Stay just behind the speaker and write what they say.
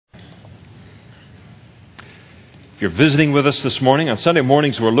If you're visiting with us this morning, on Sunday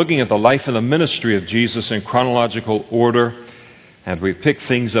mornings we're looking at the life and the ministry of Jesus in chronological order. And we pick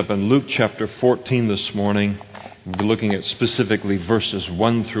things up in Luke chapter 14 this morning. We'll be looking at specifically verses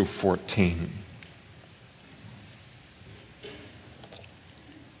 1 through 14.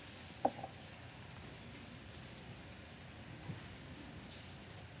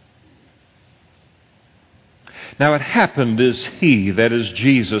 Now it happened as he, that is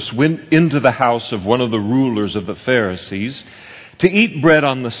Jesus, went into the house of one of the rulers of the Pharisees to eat bread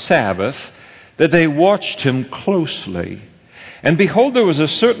on the Sabbath, that they watched him closely. And behold, there was a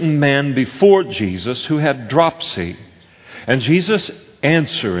certain man before Jesus who had dropsy. And Jesus,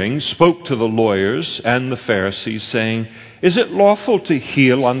 answering, spoke to the lawyers and the Pharisees, saying, "Is it lawful to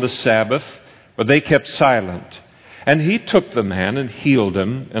heal on the Sabbath?" But they kept silent. And he took the man and healed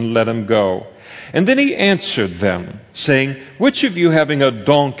him and let him go. And then he answered them, saying, "Which of you, having a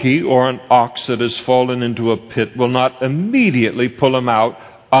donkey or an ox that has fallen into a pit, will not immediately pull him out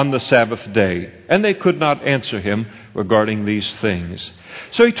on the Sabbath day?" And they could not answer him regarding these things.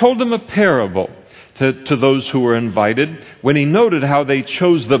 So he told them a parable to those who were invited. When he noted how they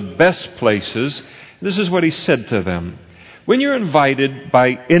chose the best places, this is what he said to them. "When you're invited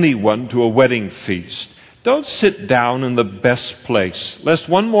by anyone to a wedding feast, don't sit down in the best place, lest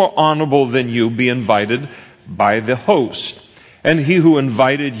one more honorable than you be invited by the host. And he who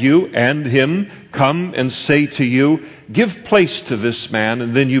invited you and him come and say to you, 'Give place to this man,'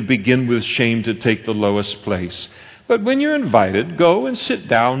 and then you begin with shame to take the lowest place. But when you're invited, go and sit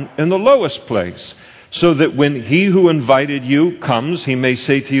down in the lowest place, so that when he who invited you comes, he may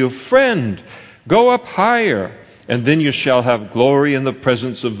say to you, 'Friend, go up higher,' and then you shall have glory in the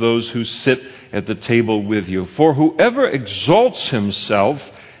presence of those who sit at the table with you. For whoever exalts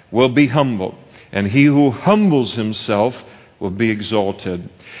himself will be humbled, and he who humbles himself will be exalted."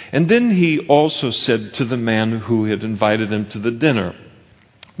 And then he also said to the man who had invited him to the dinner,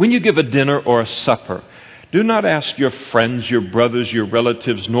 "When you give a dinner or a supper, do not ask your friends, your brothers, your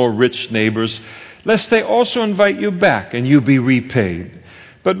relatives, nor rich neighbors, lest they also invite you back and you be repaid.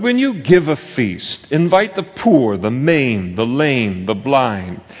 But when you give a feast, invite the poor, the maimed, the lame, the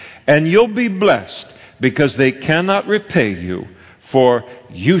blind, and you'll be blessed, because they cannot repay you, for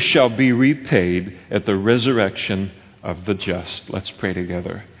you shall be repaid at the resurrection of the just." Let's pray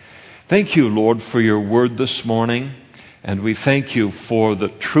together. Thank you, Lord, for your word this morning. And we thank you for the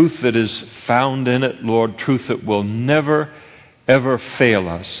truth that is found in it, Lord, truth that will never, ever fail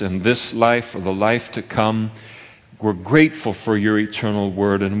us in this life or the life to come. We're grateful for your eternal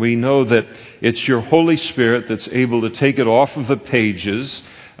word, and we know that it's your Holy Spirit that's able to take it off of the pages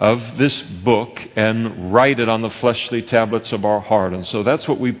of this book and write it on the fleshly tablets of our heart. And so that's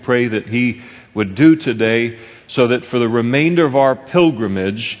what we pray that he would do today, so that for the remainder of our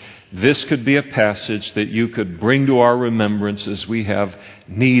pilgrimage, this could be a passage that you could bring to our remembrance as we have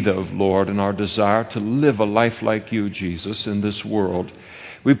need of, Lord, and our desire to live a life like you, Jesus, in this world.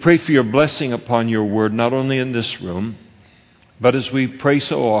 We pray for your blessing upon your word, not only in this room, but as we pray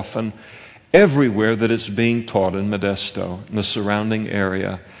so often, everywhere that it's being taught in Modesto, in the surrounding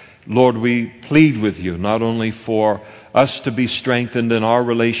area. Lord, we plead with you, not only for us to be strengthened in our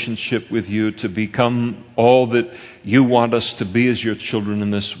relationship with you, to become all that you want us to be as your children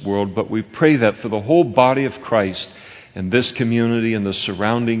in this world, but we pray that for the whole body of Christ in this community and the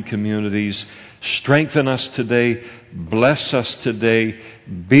surrounding communities. Strengthen us today, bless us today,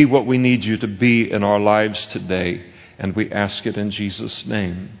 be what we need you to be in our lives today. And we ask it in Jesus'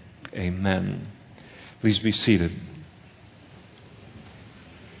 name. Amen. Please be seated.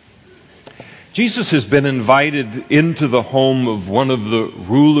 Jesus has been invited into the home of one of the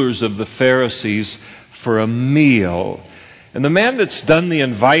rulers of the Pharisees for a meal. And the man that's done the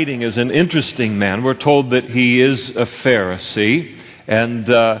inviting is an interesting man. We're told that he is a Pharisee, and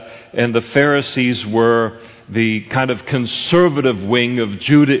the Pharisees were the kind of conservative wing of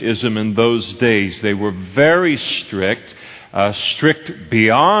Judaism in those days. They were very strict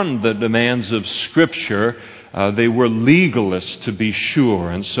beyond the demands of Scripture. They were legalists, to be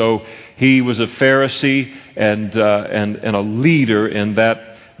sure. And so he was a Pharisee and a leader in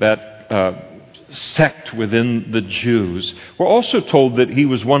that sect within the Jews. We're also told that he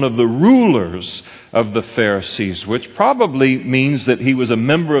was one of the rulers of the Pharisees, which probably means that he was a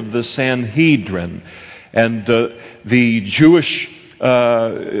member of the Sanhedrin. And the Jewish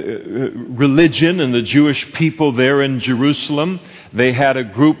religion and the Jewish people there in Jerusalem, they had a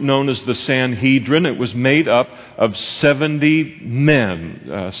group known as the Sanhedrin. It was made up of 70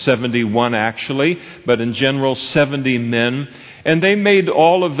 men, 71 actually, but in general 70 men. And they made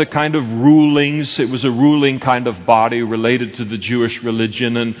all of the kind of rulings. It was a ruling kind of body related to the Jewish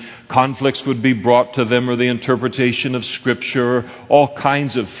religion, and conflicts would be brought to them, or the interpretation of Scripture. All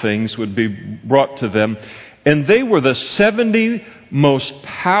kinds of things would be brought to them. And they were the 70 most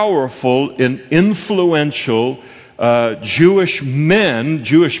powerful and influential Jewish men,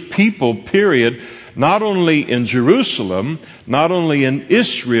 Jewish people, period, not only in Jerusalem, not only in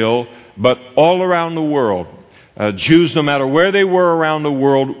Israel, but all around the world. Jews, no matter where they were around the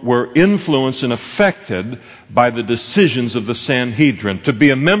world, were influenced and affected by the decisions of the Sanhedrin. To be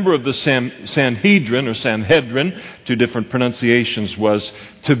a member of the Sanhedrin, or Sanhedrin, two different pronunciations, was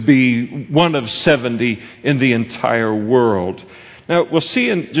to be one of 70 in the entire world. Now, we'll see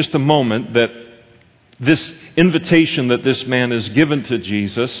in just a moment that this invitation that this man is given to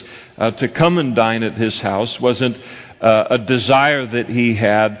Jesus to come and dine at his house wasn't a desire that he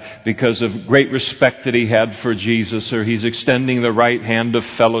had because of great respect that he had for Jesus, or he's extending the right hand of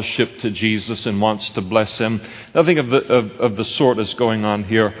fellowship to Jesus and wants to bless him. Nothing of the sort is going on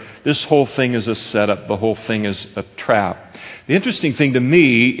here. This whole thing is a setup. The whole thing is a trap. The interesting thing to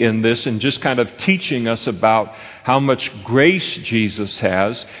me in this, and just kind of teaching us about how much grace Jesus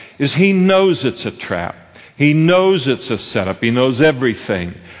has, is he knows it's a trap. He knows it's a setup. He knows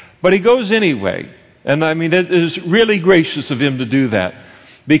everything. But he goes anyway. And I mean, it is really gracious of him to do that,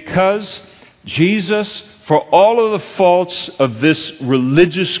 because Jesus, for all of the faults of this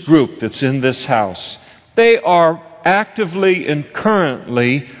religious group that's in this house, they are actively and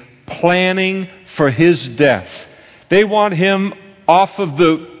currently planning for his death. They want him off of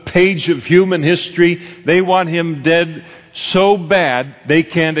the page of human history. They want him dead so bad they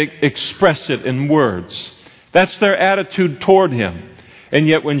can't express it in words. That's their attitude toward him. And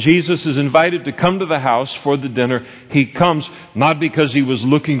yet when Jesus is invited to come to the house for the dinner, he comes not because he was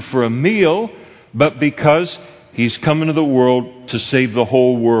looking for a meal, but because he's come into the world to save the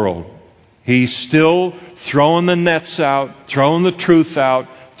whole world. He's still throwing the nets out, throwing the truth out,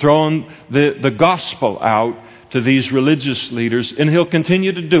 throwing the gospel out to these religious leaders, and he'll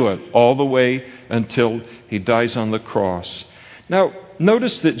continue to do it all the way until he dies on the cross. Now,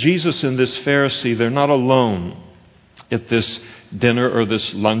 notice that Jesus and this Pharisee, they're not alone at this dinner or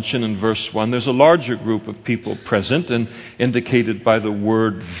this luncheon in verse 1. There's a larger group of people present, and indicated by the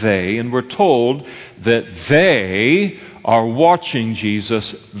word they. And we're told that they are watching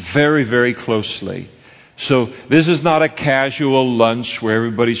Jesus very, very closely. So this is not a casual lunch where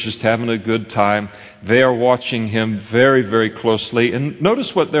everybody's just having a good time. They are watching him very, very closely. And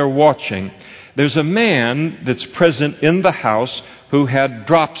notice what they're watching. There's a man that's present in the house who had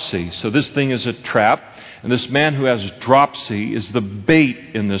dropsy. So this thing is a trap. And this man who has dropsy is the bait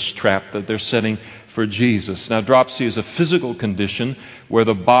in this trap that they're setting for Jesus. Now, dropsy is a physical condition where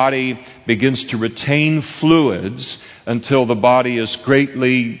the body begins to retain fluids until the body is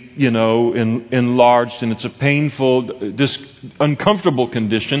greatly, enlarged. And it's a painful, uncomfortable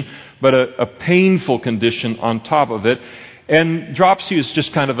condition, but a painful condition on top of it. And dropsy is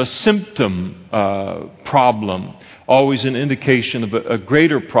just kind of a symptom problem, always an indication of a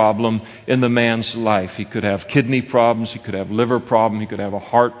greater problem in the man's life. He could have kidney problems, he could have liver problem, he could have a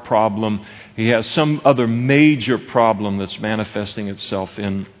heart problem. He has some other major problem that's manifesting itself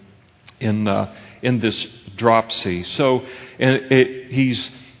in this dropsy. So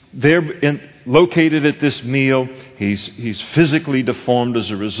he's there located at this meal. He's physically deformed as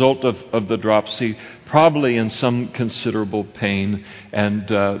a result of the dropsy, probably in some considerable pain,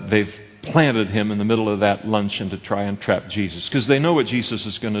 and they've planted him in the middle of that luncheon to try and trap Jesus, because they know what Jesus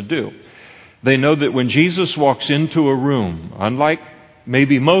is going to do. They know that when Jesus walks into a room, unlike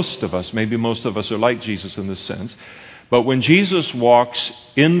maybe most of us are like Jesus in this sense, but when Jesus walks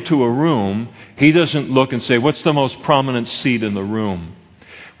into a room, he doesn't look and say, what's the most prominent seat in the room?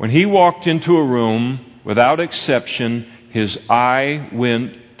 When he walked into a room, without exception, his eye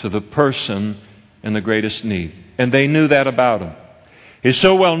went to the person in the greatest need. And they knew that about him. He's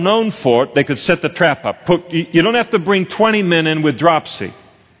so well known for it, they could set the trap up. You don't have to bring 20 men in with dropsy.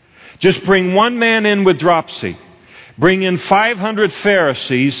 Just bring one man in with dropsy. Bring in 500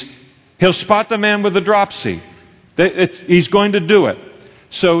 Pharisees. He'll spot the man with the dropsy. He's going to do it.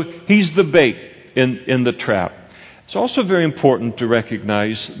 So he's the bait in the trap. It's also very important to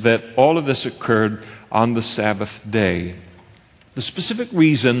recognize that all of this occurred on the Sabbath day. The specific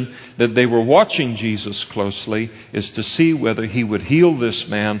reason that they were watching Jesus closely is to see whether he would heal this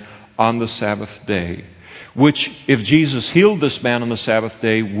man on the Sabbath day, which, if Jesus healed this man on the Sabbath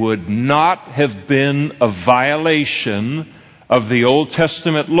day, would not have been a violation of the Old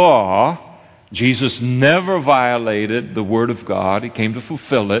Testament law. Jesus never violated the Word of God. He came to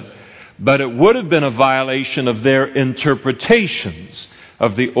fulfill it. but it would have been a violation of their interpretations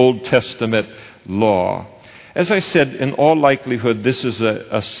of the Old Testament law. As I said, in all likelihood, this is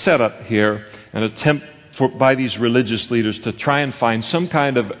a setup here, an attempt by these religious leaders to try and find some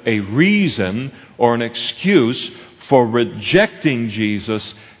kind of a reason or an excuse for rejecting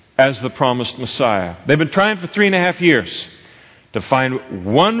Jesus as the promised Messiah. They've been trying for 3.5 years to find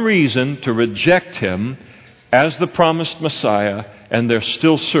one reason to reject him as the promised Messiah, and they're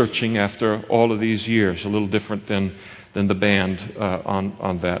still searching after all of these years. A little different than the band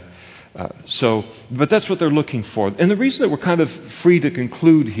on that. But that's what they're looking for. And the reason that we're kind of free to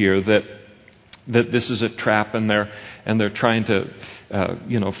conclude here that this is a trap and they're trying to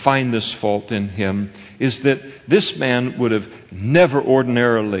find this fault in him is that this man would have never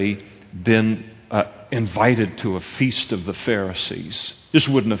ordinarily been invited to a feast of the Pharisees. This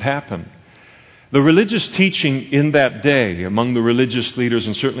wouldn't have happened. The religious teaching in that day among the religious leaders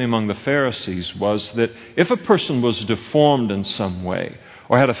and certainly among the Pharisees was that if a person was deformed in some way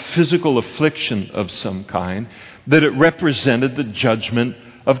or had a physical affliction of some kind, that it represented the judgment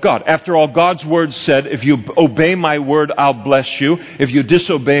of God. After all, God's word said, if you obey my word, I'll bless you. If you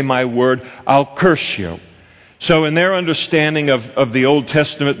disobey my word, I'll curse you. So in their understanding of the Old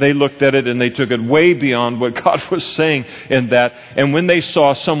Testament, they looked at it and they took it way beyond what God was saying in that. And when they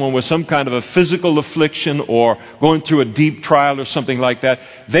saw someone with some kind of a physical affliction or going through a deep trial or something like that,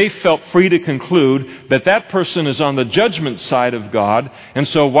 they felt free to conclude that that person is on the judgment side of God. And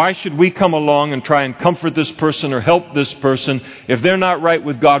so why should we come along and try and comfort this person or help this person? If they're not right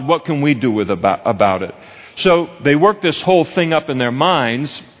with God, what can we do about it? So they worked this whole thing up in their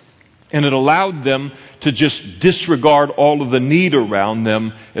minds, and it allowed them to just disregard all of the need around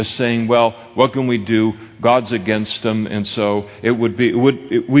them as saying, well, what can we do? God's against them, and so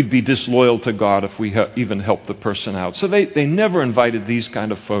we'd be disloyal to God if we even helped the person out. So they never invited these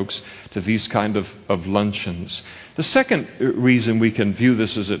kind of folks to these kind of luncheons. The second reason we can view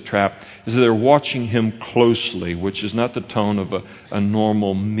this as a trap is that they're watching him closely, which is not the tone of a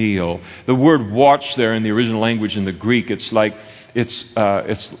normal meal. The word watch there in the original language in the Greek, it's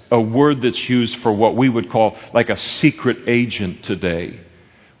a word that's used for what we would call like a secret agent today,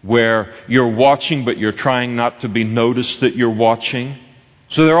 where you're watching but you're trying not to be noticed that you're watching.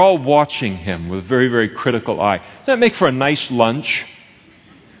 So they're all watching him with a very, very critical eye. Does that make for a nice lunch?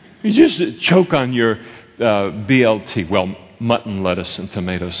 You just choke on your BLT, well, mutton, lettuce, and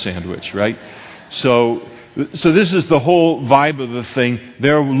tomato sandwich, right? So this is the whole vibe of the thing.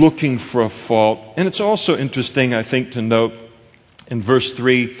 They're looking for a fault. And it's also interesting, I think, to note in verse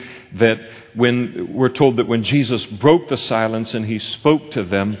 3 that when we're told that when Jesus broke the silence and he spoke to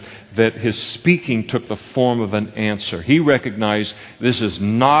them, that his speaking took the form of an answer. He recognized this is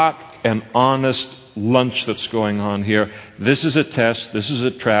not an honest lunch that's going on here. This is a test. This is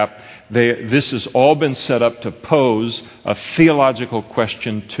a trap. This has all been set up to pose a theological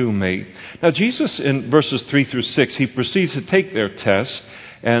question to me. Now, Jesus, in verses 3 through 6, he proceeds to take their test,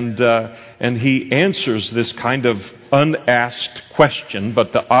 and he answers this kind of unasked question,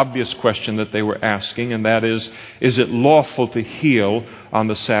 but the obvious question that they were asking, and that is it lawful to heal on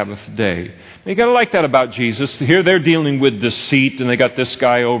the Sabbath day? You got to like that about Jesus. Here they're dealing with deceit, and they got this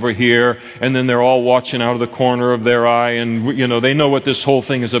guy over here, and then they're all watching out of the corner of their eye, and they know what this whole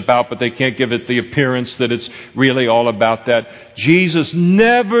thing is about, but they can't give it the appearance that it's really all about that. Jesus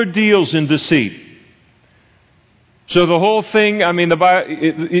never deals in deceit. So the whole thing,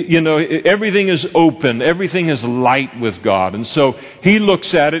 everything is open. Everything is light with God. And so he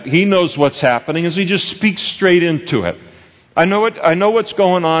looks at it. He knows what's happening as he just speaks straight into it. I know it. I know what's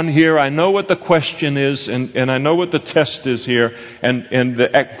going on here. I know what the question is, and I know what the test is here. And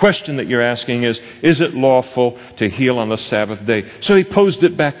the question that you're asking is it lawful to heal on the Sabbath day? So he posed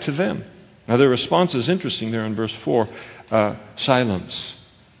it back to them. Now their response is interesting there in verse 4. Silence.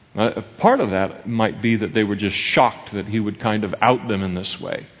 Part of that might be that they were just shocked that he would kind of out them in this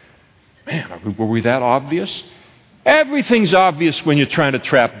way. Man, were we that obvious? Everything's obvious when you're trying to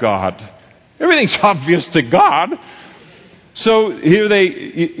trap God. Everything's obvious to God. So here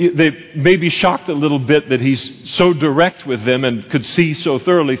they may be shocked a little bit that he's so direct with them and could see so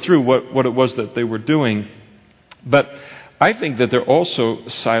thoroughly through what it was that they were doing. But I think that they're also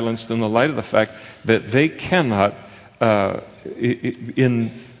silenced in the light of the fact that they cannot,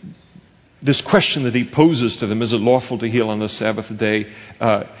 in this question that he poses to them, is it lawful to heal on the Sabbath day?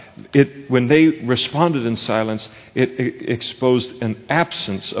 When they responded in silence, it exposed an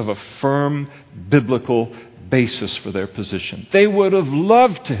absence of a firm biblical basis for their position. They would have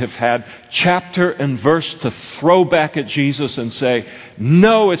loved to have had chapter and verse to throw back at Jesus and say,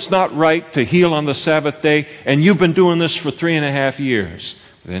 no, it's not right to heal on the Sabbath day, and you've been doing this for 3.5 years.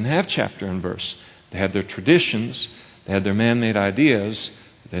 They didn't have chapter and verse. They had their traditions. They had their man-made ideas.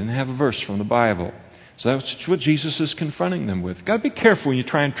 They didn't have a verse from the Bible. So that's what Jesus is confronting them with. You've got to be careful when you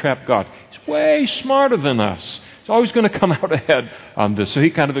try and trap God. He's way smarter than us. He's always going to come out ahead on this. So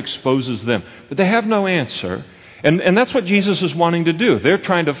he kind of exposes them. But they have no answer. And that's what Jesus is wanting to do. They're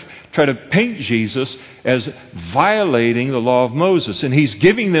trying to paint Jesus as violating the law of Moses. And he's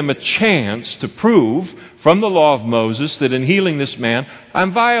giving them a chance to prove from the law of Moses that in healing this man,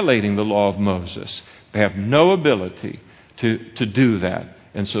 I'm violating the law of Moses. They have no ability to do that.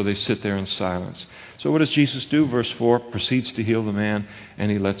 And so they sit there in silence. So what does Jesus do? Verse 4, proceeds to heal the man, and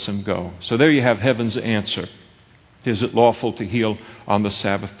he lets him go. So there you have heaven's answer. Is it lawful to heal on the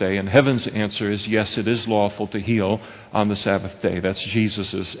Sabbath day? And heaven's answer is yes, it is lawful to heal on the Sabbath day. That's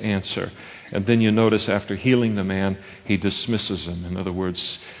Jesus' answer. And then you notice after healing the man, he dismisses him. In other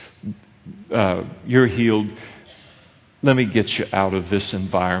words, you're healed. Let me get you out of this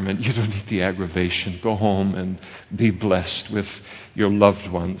environment. You don't need the aggravation. Go home and be blessed with your loved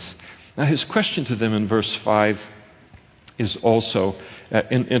ones. Now his question to them in verse 5 is also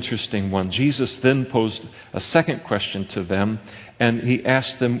an interesting one. Jesus then posed a second question to them, and he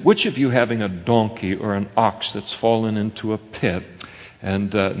asked them, which of you having a donkey or an ox that's fallen into a pit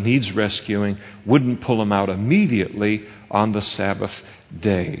and needs rescuing wouldn't pull him out immediately on the Sabbath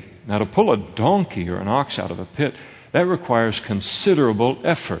day? Now to pull a donkey or an ox out of a pit, that requires considerable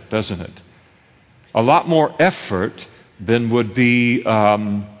effort, doesn't it? A lot more effort than would be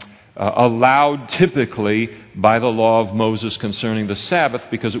allowed typically by the law of Moses concerning the Sabbath,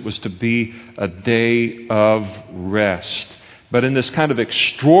 because it was to be a day of rest. But in this kind of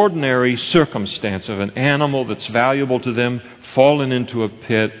extraordinary circumstance of an animal that's valuable to them fallen into a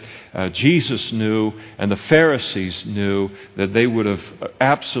pit, Jesus knew and the Pharisees knew that they would have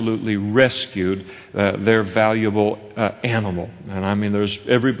absolutely rescued their valuable animal. And I mean,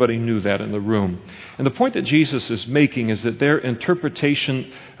 everybody knew that in the room. And the point that Jesus is making is that their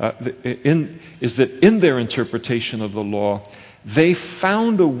interpretation, in their interpretation of the law, they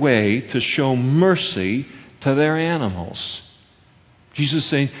found a way to show mercy to their animals. Jesus is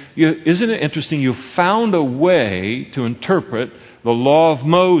saying, isn't it interesting? You found a way to interpret the law of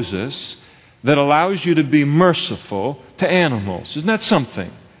Moses that allows you to be merciful to animals. Isn't that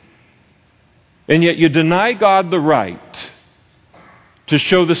something? And yet you deny God the right to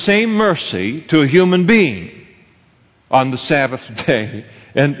show the same mercy to a human being on the Sabbath day.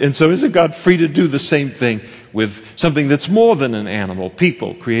 And so isn't God free to do the same thing with something that's more than an animal,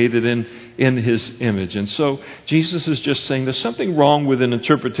 people created in His image? And so Jesus is just saying there's something wrong with an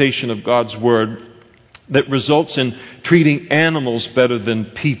interpretation of God's Word that results in treating animals better than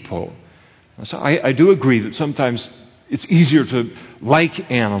people. So I do agree that sometimes it's easier to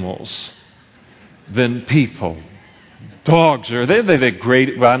like animals than people. Dogs they're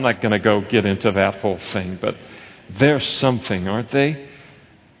great. Well, I'm not going to go get into that whole thing, but they're something, aren't they?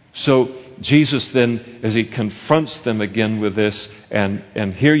 So Jesus then, as He confronts them again with this,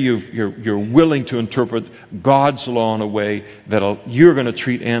 and here you're willing to interpret God's law in a way that you're going to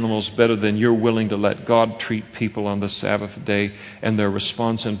treat animals better than you're willing to let God treat people on the Sabbath day. And their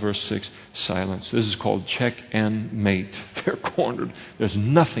response in verse 6, silence. This is called check and mate. They're cornered. There's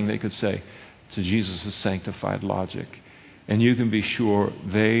nothing they could say to Jesus' sanctified logic. And you can be sure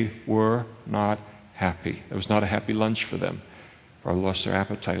they were not happy. It was not a happy lunch for them. Probably lost their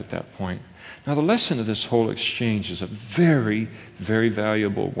appetite at that point. Now, the lesson of this whole exchange is a very, very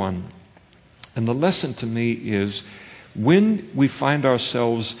valuable one. And the lesson to me is when we find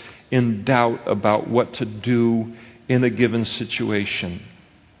ourselves in doubt about what to do in a given situation,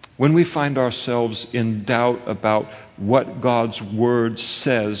 when we find ourselves in doubt about what God's Word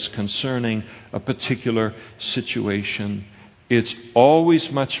says concerning a particular situation, it's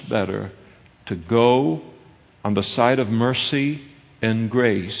always much better to go on the side of mercy and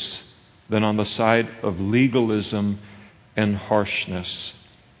grace than on the side of legalism and harshness.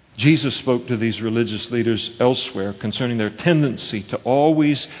 Jesus spoke to these religious leaders elsewhere concerning their tendency to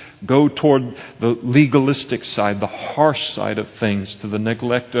always go toward the legalistic side, the harsh side of things, to the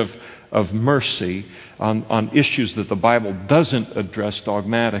neglect of mercy on issues that the Bible doesn't address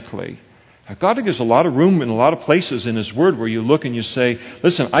dogmatically. Now, God gives a lot of room in a lot of places in His Word where you look and you say,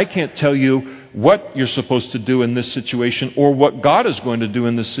 listen, I can't tell you what you're supposed to do in this situation or what God is going to do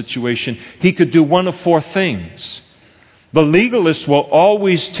in this situation. He could do one of four things. The legalist will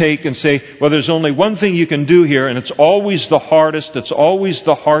always take and say, well, there's only one thing you can do here, and it's always the hardest, it's always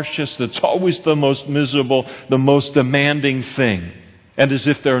the harshest, it's always the most miserable, the most demanding thing. And as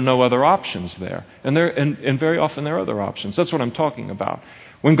if there are no other options there. And very often there are other options. That's what I'm talking about.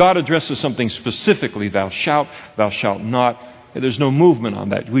 When God addresses something specifically, thou shalt not, there's no movement on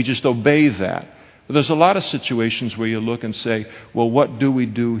that. We just obey that. But there's a lot of situations where you look and say, well, what do we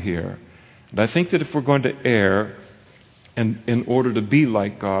do here? And I think that if we're going to err, and in order to be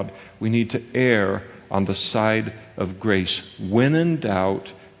like God, we need to err on the side of grace. When in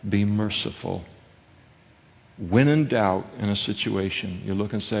doubt, be merciful. When in doubt in a situation, you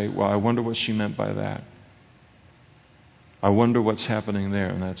look and say, well, I wonder what she meant by that. I wonder what's happening there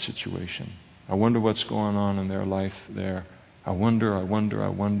in that situation. I wonder what's going on in their life there. I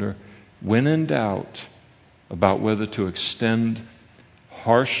wonder. When in doubt about whether to extend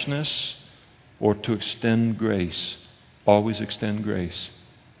harshness or to extend grace, always extend grace.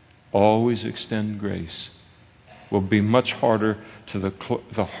 Always extend grace. Will be much harder to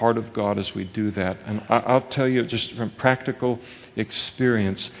the heart of God as we do that. And I'll tell you just from practical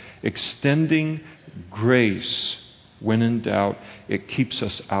experience, extending grace when in doubt, it keeps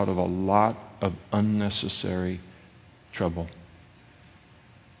us out of a lot of unnecessary trouble.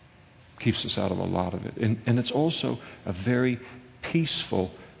 Keeps us out of a lot of it. And it's also a very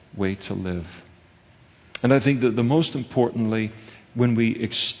peaceful way to live. And I think that the most importantly, when we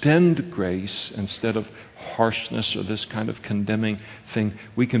extend grace instead of harshness or this kind of condemning thing,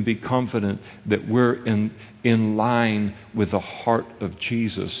 we can be confident that we're in line with the heart of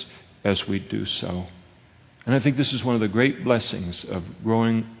Jesus as we do so. And I think this is one of the great blessings of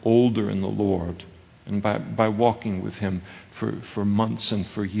growing older in the Lord and by walking with Him for months and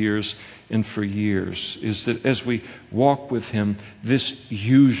for years, is that as we walk with Him, this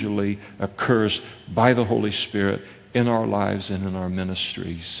usually occurs by the Holy Spirit in our lives and in our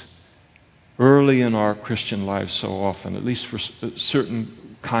ministries. Early in our Christian lives so often, at least for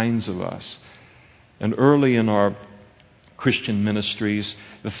certain kinds of us, and early in our Christian ministries,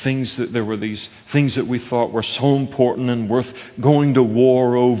 there were these things that we thought were so important and worth going to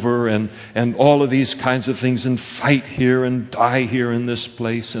war over, and all of these kinds of things, and fight here and die here in this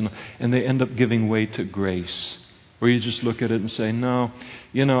place, and they end up giving way to grace, where you just look at it and say, no,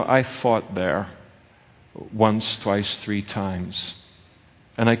 I fought there once, twice, 3 times,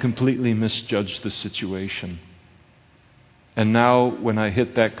 and I completely misjudged the situation. And now when I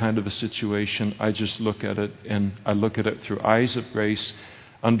hit that kind of a situation, I just look at it, and I look at it through eyes of grace,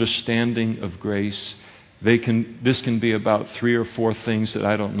 understanding of grace. This can be about 3 or 4 things that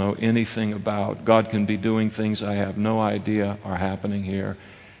I don't know anything about. God can be doing things I have no idea are happening here.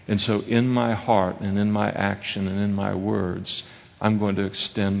 And so in my heart and in my action and in my words, I'm going to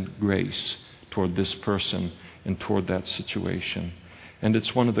extend grace toward this person and toward that situation. And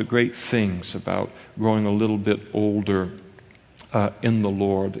it's one of the great things about growing a little bit older in the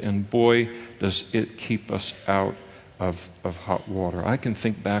Lord. And boy, does it keep us out of hot water. I can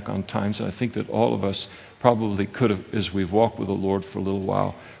think back on times, and I think that all of us probably could have, as we've walked with the Lord for a little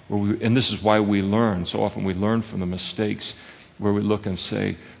while, and this is why we learn. So often we learn from the mistakes, where we look and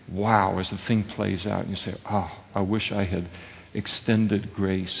say, wow, as the thing plays out, and you say, I wish I had extended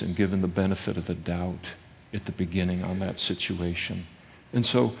grace and given the benefit of the doubt at the beginning on that situation. And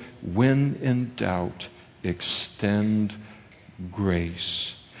so, when in doubt, extend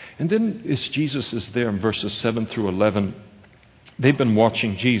grace. And then as Jesus is there in verses 7 through 11, they've been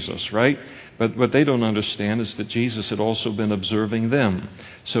watching Jesus, right? But what they don't understand is that Jesus had also been observing them.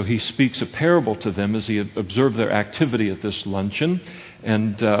 So he speaks a parable to them as he observed their activity at this luncheon,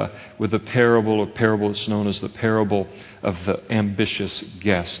 and with a parable that's known as the parable of the ambitious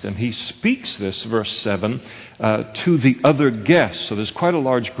guest. And he speaks this, verse 7, to the other guests. So there's quite a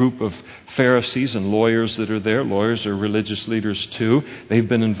large group of Pharisees and lawyers that are there. Lawyers are religious leaders too. They've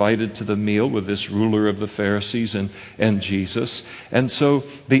been invited to the meal with this ruler of the Pharisees and Jesus. And so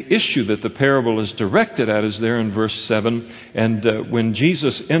the issue that the parable is directed at is there in verse 7. And when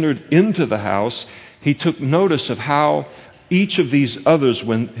Jesus entered into the house, he took notice of how each of these others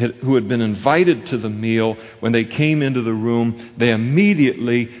who had been invited to the meal, when they came into the room, they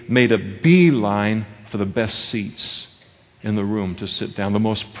immediately made a beeline for the best seats in the room to sit down, the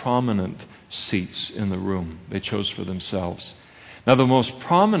most prominent seats in the room they chose for themselves. Now, the most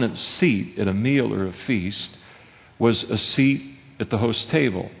prominent seat at a meal or a feast was a seat at the host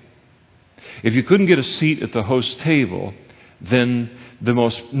table. If you couldn't get a seat at the host table, then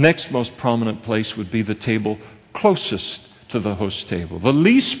the next most prominent place would be the table closest to the host table. The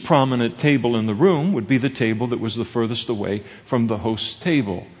least prominent table in the room would be the table that was the furthest away from the host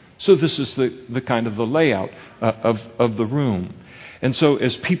table. So this is the kind of the layout of the room. And so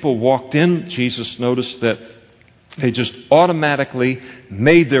as people walked in, Jesus noticed that they just automatically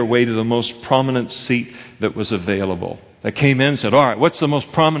made their way to the most prominent seat that was available. that came in and said, all right, what's the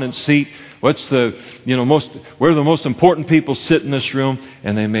most prominent seat? What's the, where the most important people sit in this room?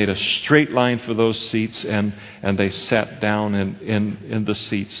 And they made a straight line for those seats, and they sat down in the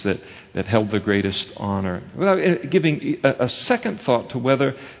seats that held the greatest honor, without giving a second thought to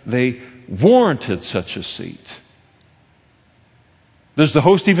whether they warranted such a seat. Does the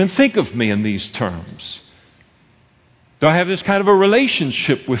host even think of me in these terms? Do I have this kind of a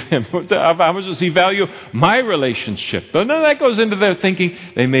relationship with him? How much does he value my relationship? None of that goes into their thinking.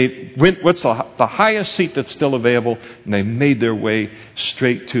 They what's the highest seat that's still available, and they made their way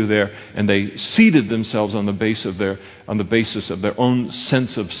straight to there, and they seated themselves on the basis of their own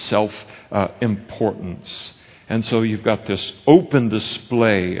sense of self importance. And so you've got this open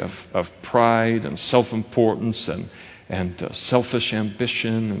display of pride and self-importance and selfish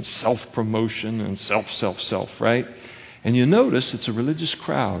ambition and self-promotion and self, right? And you notice it's a religious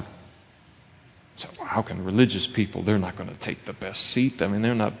crowd. So how can religious people, they're not going to take the best seat. I mean,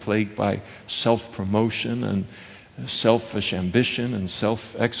 they're not plagued by self-promotion and selfish ambition and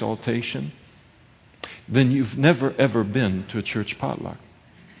self-exaltation. Then you've never, ever been to a church potluck,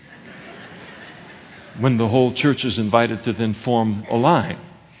 when the whole church is invited to then form a line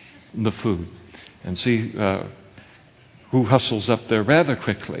in the food and see who hustles up there rather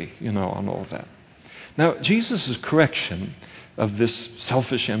quickly, on all that. Now, Jesus' correction of this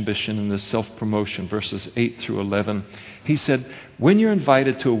selfish ambition and this self-promotion, verses 8 through 11, he said, when you're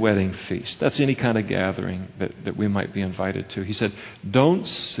invited to a wedding feast, that's any kind of gathering that we might be invited to, he said, don't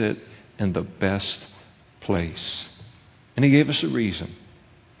sit in the best place. And he gave us a reason.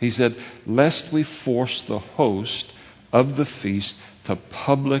 He said, lest we force the host of the feast to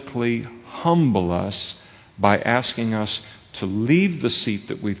publicly humble us by asking us to leave the seat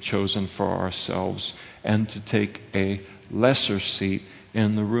that we've chosen for ourselves and to take a lesser seat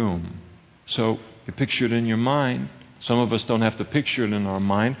in the room. So you picture it in your mind. Some of us don't have to picture it in our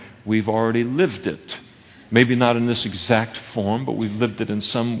mind. We've already lived it. Maybe not in this exact form, but we've lived it in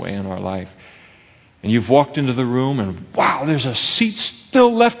some way in our life. And you've walked into the room and, wow, there's a seat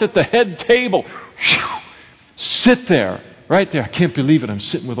still left at the head table. Whew. Sit there, right there. I can't believe it. I'm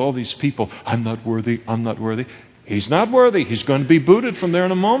sitting with all these people. I'm not worthy. I'm not worthy. He's not worthy. He's going to be booted from there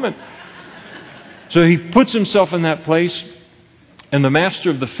in a moment. So he puts himself in that place, and the master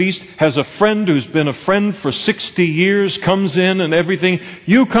of the feast has a friend who's been a friend for 60 years, comes in and everything.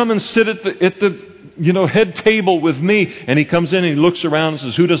 You come and sit at the head table with me. And he comes in and he looks around and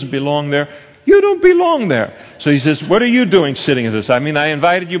says, who doesn't belong there? You don't belong there. So he says, what are you doing sitting at this? I mean, I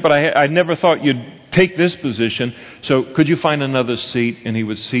invited you, but I never thought you'd take this position. So could you find another seat? And he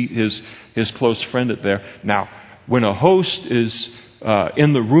would seat his close friend at there. Now, when a host is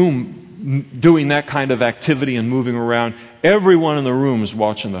in the room doing that kind of activity and moving around, everyone in the room is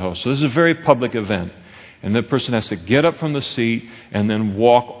watching the host. So this is a very public event. And the person has to get up from the seat and then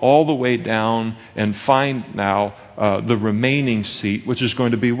walk all the way down and find now the remaining seat, which is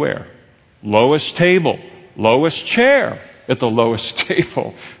going to be where? Lowest table, lowest chair at the lowest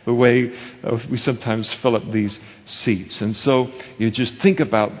table, the way we sometimes fill up these seats. And so you just think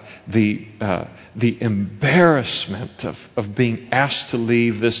about the embarrassment of being asked to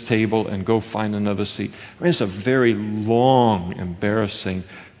leave this table and go find another seat. I mean, it's a very long, embarrassing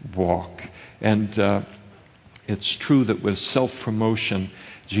walk. And it's true that with self-promotion,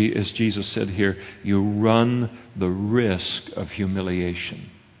 as Jesus said here, you run the risk of humiliation.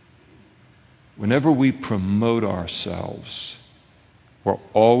 Whenever we promote ourselves, we're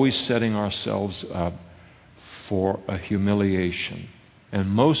always setting ourselves up for a humiliation, and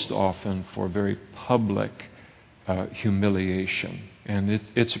most often for a very public humiliation. And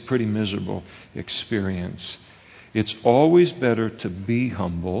it's a pretty miserable experience. It's always better to be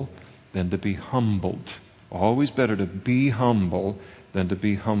humble than to be humbled. Always better to be humble than to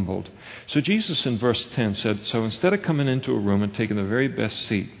be humbled. So Jesus in verse 10 said, so instead of coming into a room and taking the very best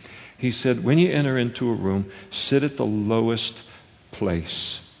seat, he said, when you enter into a room, sit at the lowest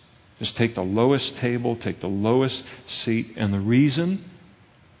place. Just take the lowest table, take the lowest seat. And the reason?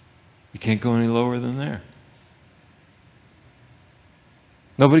 You can't go any lower than there.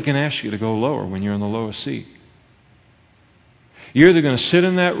 Nobody can ask you to go lower when you're in the lowest seat. You're either going to sit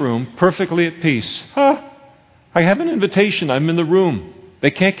in that room perfectly at peace. I have an invitation. I'm in the room.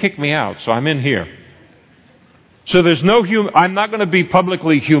 They can't kick me out, so I'm in here. So there's I'm not going to be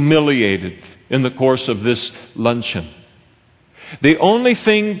publicly humiliated in the course of this luncheon. The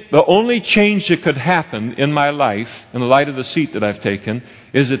only change that could happen in my life, in the light of the seat that I've taken,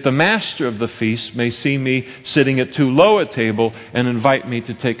 is that the master of the feast may see me sitting at too low a table and invite me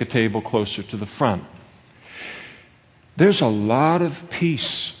to take a table closer to the front. There's a lot of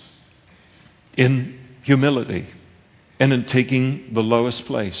peace in humility. and in taking the lowest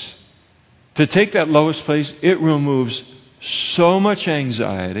place. To take that lowest place, it removes so much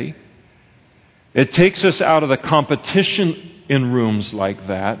anxiety. It takes us out of the competition in rooms like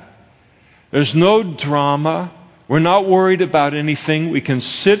that. There's no drama. We're not worried about anything. We can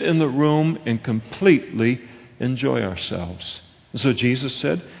sit in the room and completely enjoy ourselves. And so Jesus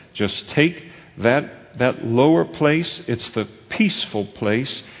said, just take that lower place. It's the peaceful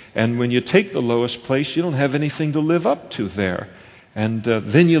place. And when you take the lowest place, you don't have anything to live up to there. And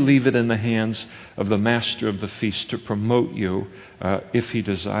then you leave it in the hands of the master of the feast to promote you if he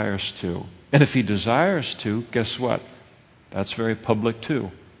desires to. And if he desires to, guess what? That's very public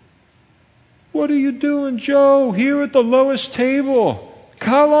too. What are you doing, Joe, here at the lowest table?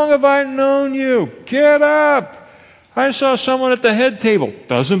 How long have I known you? Get up. I saw someone at the head table.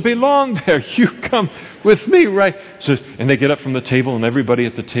 Doesn't belong there. You come with me, right? So, and they get up from the table, and everybody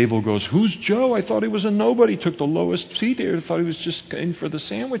at the table goes, who's Joe? I thought he was a nobody. Took the lowest seat here. I thought he was just in for the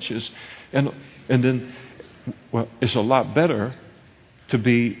sandwiches. And then, well, it's a lot better to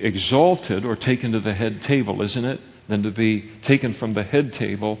be exalted or taken to the head table, isn't it? Than to be taken from the head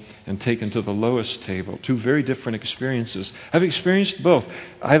table and taken to the lowest table. Two very different experiences. I've experienced both.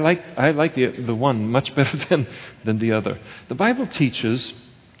 I like the one much better than the other. The Bible teaches,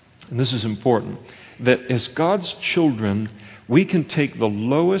 and this is important, that as God's children, we can take the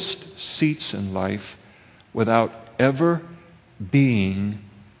lowest seats in life without ever being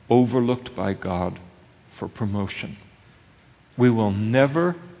overlooked by God for promotion. We will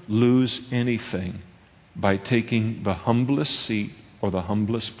never lose anything by taking the humblest seat or the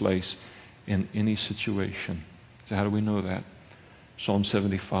humblest place in any situation. So how do we know that? Psalm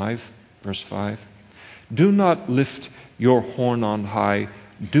 75, verse 5. Do not lift your horn on high.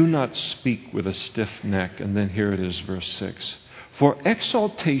 Do not speak with a stiff neck. And then here it is, verse 6. For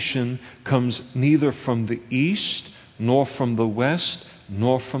exaltation comes neither from the east, nor from the west,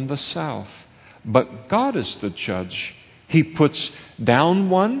 nor from the south. But God is the judge. He puts down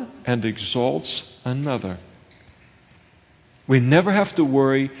one and exalts another. We never have to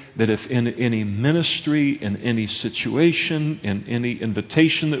worry that if in any ministry, in any situation, in any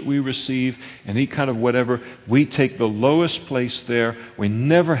invitation that we receive, any kind of whatever, we take the lowest place there. We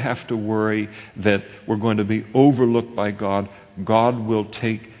never have to worry that we're going to be overlooked by God. God will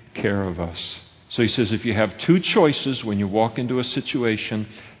take care of us. So he says, if you have two choices when you walk into a situation,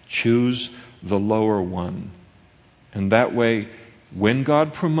 choose the lower one. And that way, when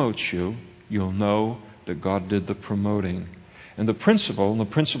God promotes you, you'll know that God did the promoting. And the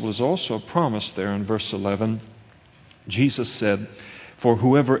principle is also promised there in verse 11. Jesus said, for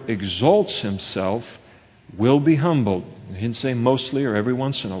whoever exalts himself will be humbled. He didn't say mostly or every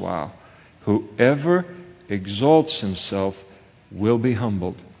once in a while. Whoever exalts himself will be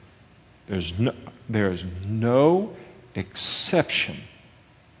humbled. There is no exception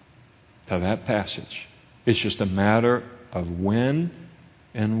to that passage. It's just a matter of when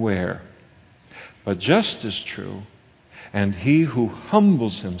and where. But just as true, and he who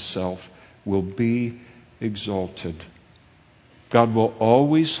humbles himself will be exalted. God will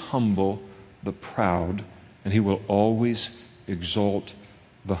always humble the proud, and he will always exalt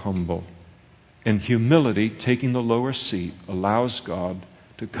the humble. And humility, taking the lower seat, allows God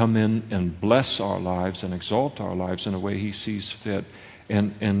to come in and bless our lives and exalt our lives in a way he sees fit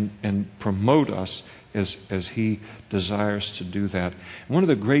and promote us as he desires to do that. One of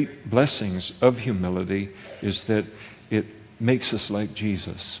the great blessings of humility is that it makes us like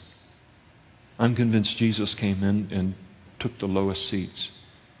Jesus. I'm convinced Jesus came in and took the lowest seats.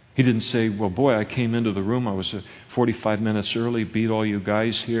 He didn't say, well, boy, I came into the room, I was 45 minutes early, beat all you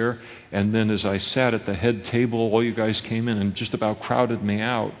guys here, and then as I sat at the head table, all you guys came in and just about crowded me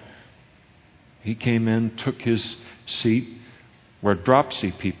out. He came in, took his seat where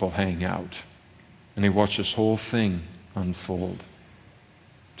drop-seat people hang out. And he watched this whole thing unfold.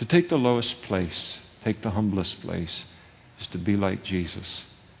 To take the lowest place, take the humblest place, is to be like Jesus.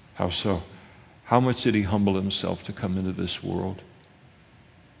 How so? How much did he humble himself to come into this world?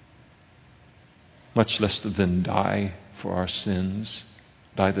 Much less than die for our sins,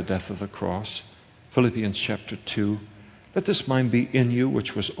 die the death of the cross. Philippians chapter 2. Let this mind be in you,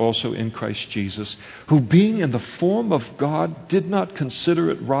 which was also in Christ Jesus, who being in the form of God did not consider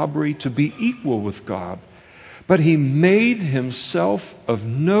it robbery to be equal with God, but he made himself of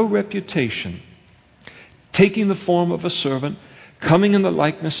no reputation, taking the form of a servant, coming in the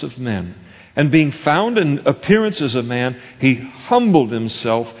likeness of men, and being found in appearance as a man, he humbled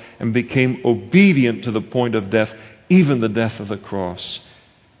himself and became obedient to the point of death, even the death of the cross.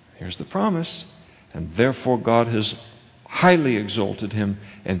 Here's the promise. And therefore God has highly exalted him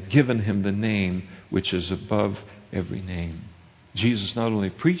and given him the name which is above every name. Jesus not only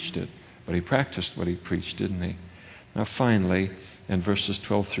preached it, but he practiced what he preached, didn't he? Now finally, in verses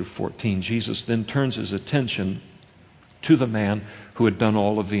 12 through 14, Jesus then turns his attention to the man who had done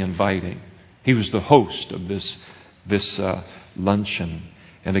all of the inviting. He was the host of this luncheon.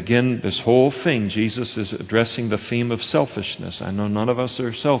 And again, this whole thing, Jesus is addressing the theme of selfishness. I know none of us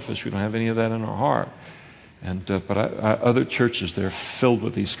are selfish. We don't have any of that in our heart. But other churches, they're filled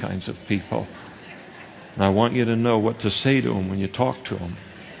with these kinds of people. And I want you to know what to say to them when you talk to them.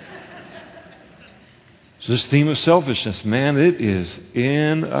 So this theme of selfishness, man, it is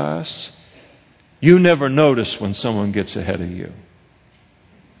in us. You never notice when someone gets ahead of you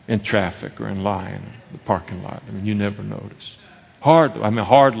in traffic or in line, in the parking lot. I mean, you never notice.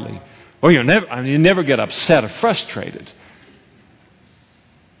 Hardly. Well, you never get upset or frustrated.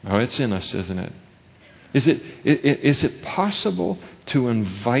 No, it's in us, isn't it? Is it possible to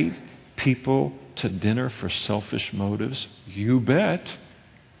invite people to dinner for selfish motives? You bet.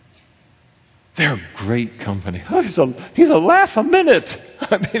 They're great company. Oh, he's a laugh a minute.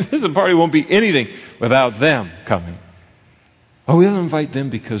 I mean, this party won't be anything without them coming. Oh, we'll invite them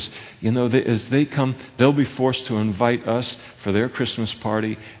because, as they come, they'll be forced to invite us for their Christmas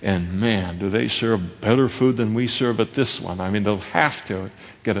party. And man, do they serve better food than we serve at this one. I mean, they'll have to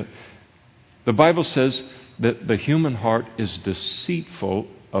get it. The Bible says that the human heart is deceitful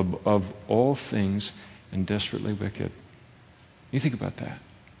of all things and desperately wicked. You think about that.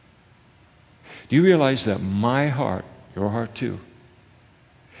 Do you realize that my heart, your heart too,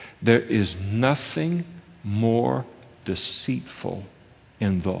 there is nothing more deceitful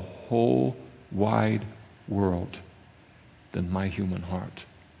in the whole wide world than my human heart?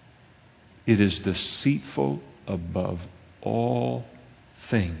 It is deceitful above all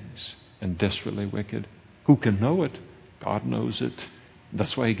things and desperately wicked. Who can know it? God knows it.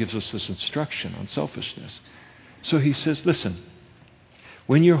 That's why he gives us this instruction on selfishness. So he says, listen,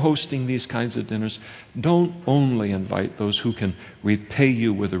 when you're hosting these kinds of dinners, don't only invite those who can repay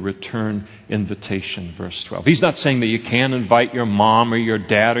you with a return invitation, verse 12. He's not saying that you can't invite your mom or your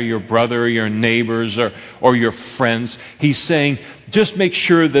dad or your brother or your neighbors or your friends. He's saying just make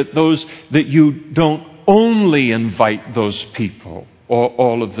sure that you don't only invite those people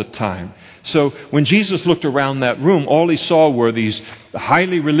all of the time. So when Jesus looked around that room, all he saw were these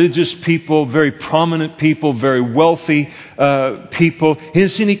highly religious people, very prominent people, very wealthy people. He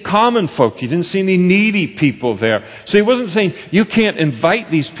didn't see any common folk. He didn't see any needy people there. So he wasn't saying you can't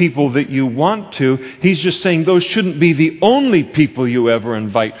invite these people that you want to. He's just saying those shouldn't be the only people you ever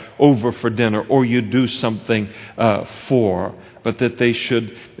invite over for dinner or you do something for. But that they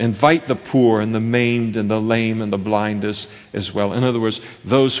should invite the poor and the maimed and the lame and the blind as well. In other words,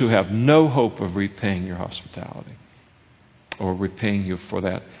 those who have no hope of repaying your hospitality or repaying you for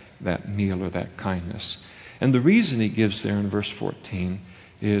that meal or that kindness. And the reason he gives there in verse 14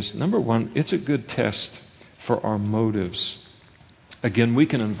 is, number one, it's a good test for our motives. Again, we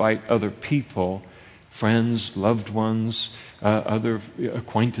can invite other people, friends, loved ones, other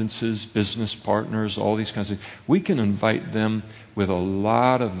acquaintances, business partners, all these kinds of things. We can invite them with a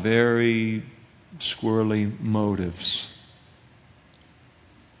lot of very squirrely motives.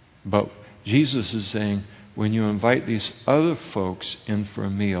 But Jesus is saying, when you invite these other folks in for a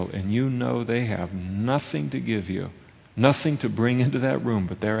meal and you know they have nothing to give you, nothing to bring into that room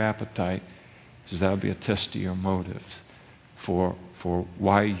but their appetite, he says that'll be a test of your motives for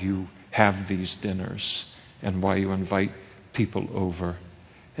why you have these dinners and why you invite people over.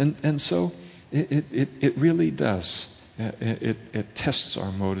 And so it really does. It tests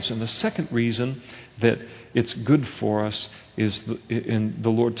our motives. And the second reason that it's good for us is, and the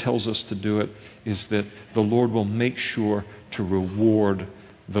Lord tells us to do it, is that the Lord will make sure to reward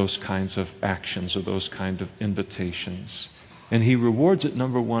those kinds of actions or those kind of invitations. And he rewards it,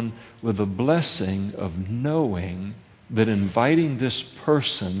 number one, with the blessing of knowing that inviting this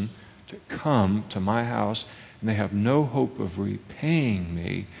person to come to my house and they have no hope of repaying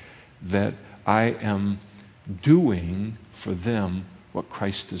me, that I am doing for them what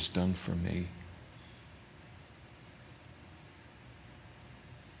Christ has done for me.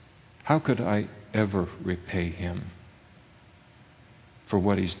 How could I ever repay him for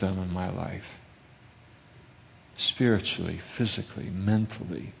what he's done in my life? Spiritually, physically,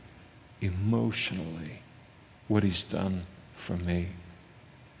 mentally, emotionally, what he's done for me.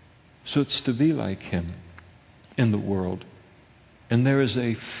 So it's to be like him in the world. And there is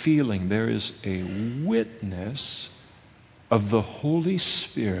a feeling, there is a witness of the Holy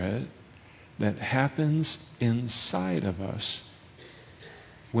Spirit that happens inside of us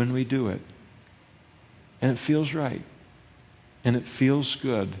when we do it. And it feels right. And it feels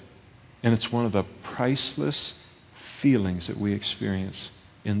good. And it's one of the priceless feelings that we experience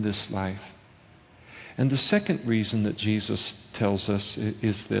in this life. And the second reason that Jesus tells us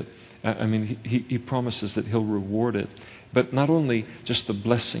is that, he promises that he'll reward it. But not only just the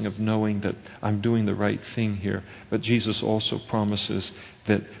blessing of knowing that I'm doing the right thing here, but Jesus also promises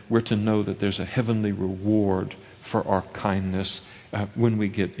that we're to know that there's a heavenly reward for our kindness when we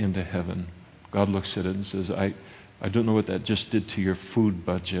get into heaven. God looks at it and says, I don't know what that just did to your food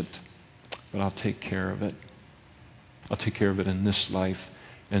budget, but I'll take care of it. I'll take care of it in this life,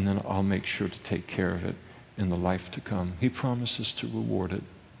 and then I'll make sure to take care of it in the life to come. He promises to reward it.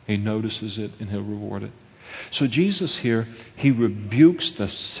 He notices it, and he'll reward it. So Jesus here, he rebukes the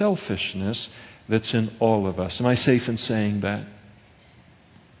selfishness that's in all of us. Am I safe in saying that?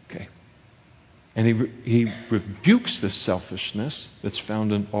 Okay. And he rebukes this selfishness that's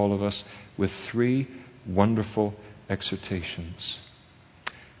found in all of us with three wonderful exhortations.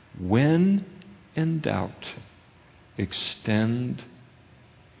 When in doubt, extend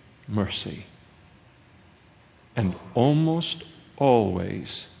mercy. And almost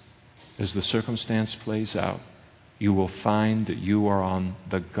always, as the circumstance plays out, you will find that you are on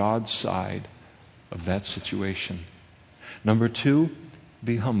the God side of that situation. Number 2,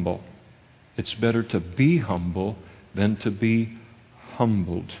 be humble. It's better to be humble than to be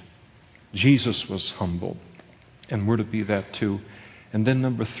humbled. Jesus was humble, and we're to be that too. And then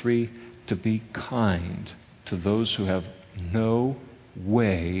number 3, to be kind to those who have no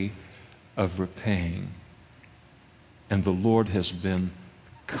way of repaying. And the Lord has been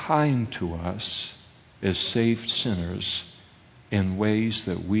kind to us as saved sinners in ways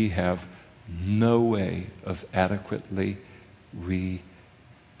that we have no way of adequately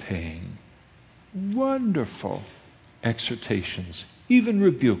repaying. Wonderful exhortations, even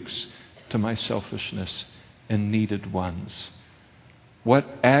rebukes to my selfishness and needed ones. What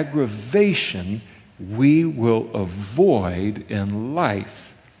aggravation we will avoid in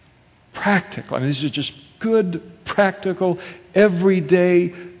life. Practical. These are just good, practical,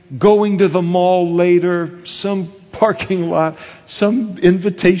 everyday, going to the mall later, some parking lot, some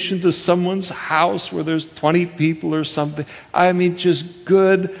invitation to someone's house where there's 20 people or something. Just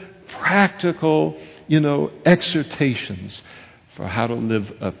good, practical, exhortations for how to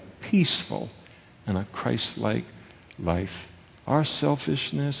live a peaceful and a Christ-like life. Our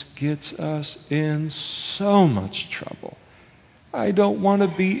selfishness gets us in so much trouble. I don't want to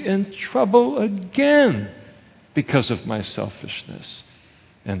be in trouble again because of my selfishness.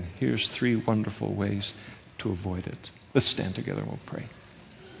 And here's 3 wonderful ways to avoid it. Let's stand together and we'll pray.